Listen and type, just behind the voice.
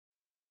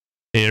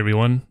Hey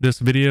everyone, this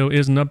video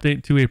is an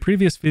update to a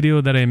previous video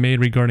that I made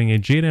regarding a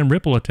JDAM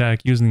ripple attack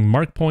using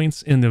mark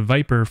points in the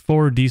Viper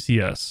for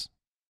DCS.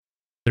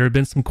 There have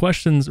been some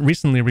questions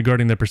recently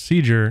regarding the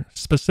procedure,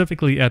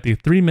 specifically at the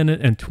 3-minute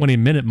and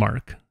 20-minute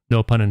mark,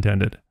 no pun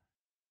intended.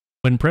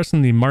 When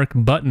pressing the mark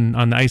button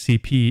on the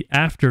ICP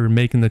after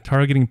making the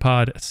targeting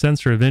pod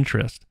sensor of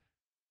interest,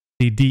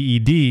 the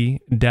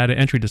DED data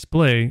entry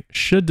display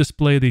should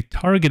display the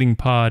targeting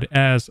pod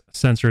as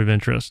sensor of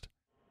interest.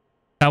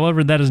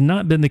 However, that has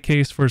not been the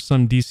case for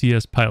some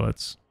DCS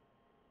pilots.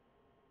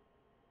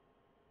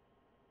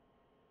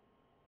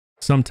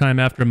 Sometime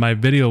after my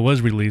video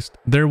was released,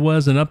 there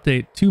was an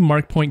update to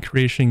mark point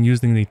creation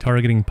using the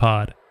targeting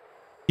pod.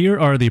 Here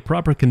are the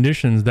proper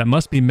conditions that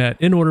must be met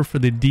in order for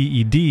the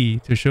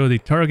DED to show the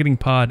targeting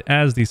pod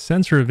as the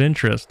sensor of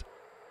interest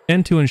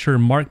and to ensure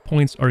mark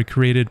points are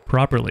created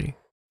properly.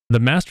 The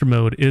master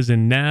mode is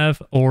in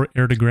nav or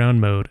air-to-ground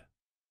mode.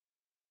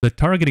 The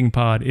targeting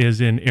pod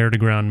is in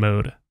air-to-ground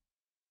mode.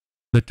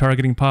 The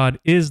targeting pod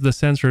is the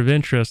sensor of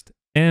interest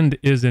and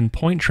is in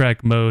point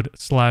track mode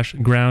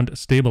 / ground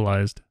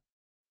stabilized.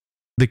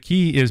 The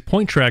key is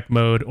point track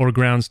mode or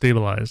ground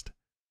stabilized.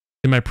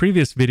 In my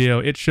previous video,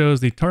 it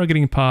shows the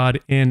targeting pod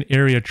in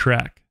area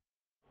track.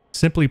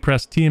 Simply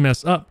press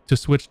TMS up to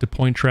switch to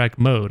point track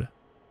mode.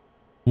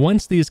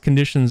 Once these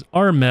conditions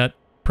are met,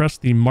 press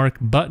the mark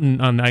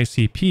button on the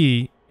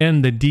ICP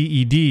and the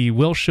DED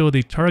will show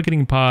the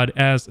targeting pod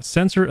as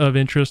sensor of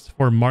interest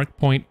for mark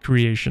point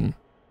creation.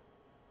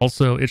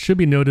 Also, it should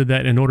be noted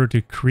that in order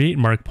to create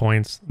mark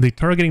points, the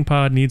targeting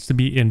pod needs to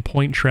be in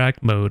point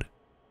track mode.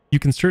 You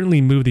can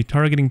certainly move the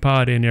targeting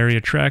pod in area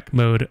track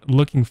mode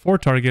looking for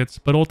targets,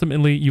 but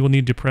ultimately you will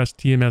need to press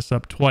TMS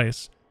up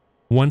twice,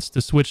 once to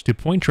switch to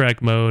point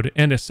track mode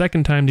and a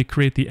second time to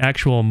create the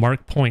actual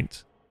mark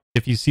point.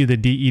 If you see the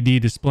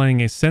DED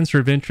displaying a sensor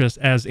of interest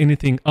as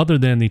anything other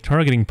than the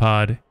targeting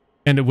pod,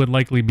 and it would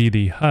likely be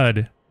the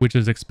HUD, which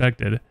is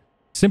expected,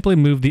 simply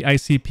move the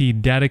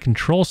ICP data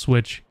control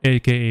switch,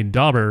 aka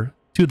dauber,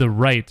 to the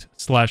right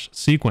 /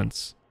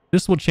 sequence.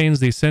 This will change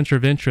the sensor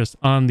of interest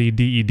on the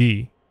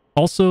DED.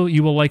 Also,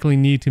 you will likely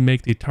need to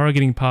make the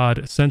targeting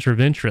pod sensor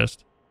of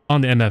interest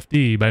on the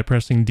MFD by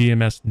pressing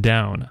DMS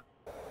down.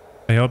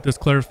 I hope this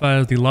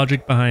clarifies the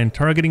logic behind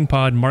targeting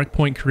pod mark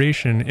point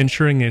creation,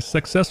 ensuring a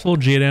successful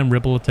JDAM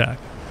ripple attack.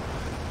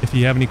 If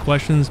you have any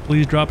questions,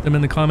 please drop them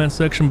in the comments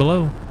section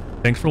below.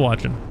 Thanks for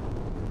watching.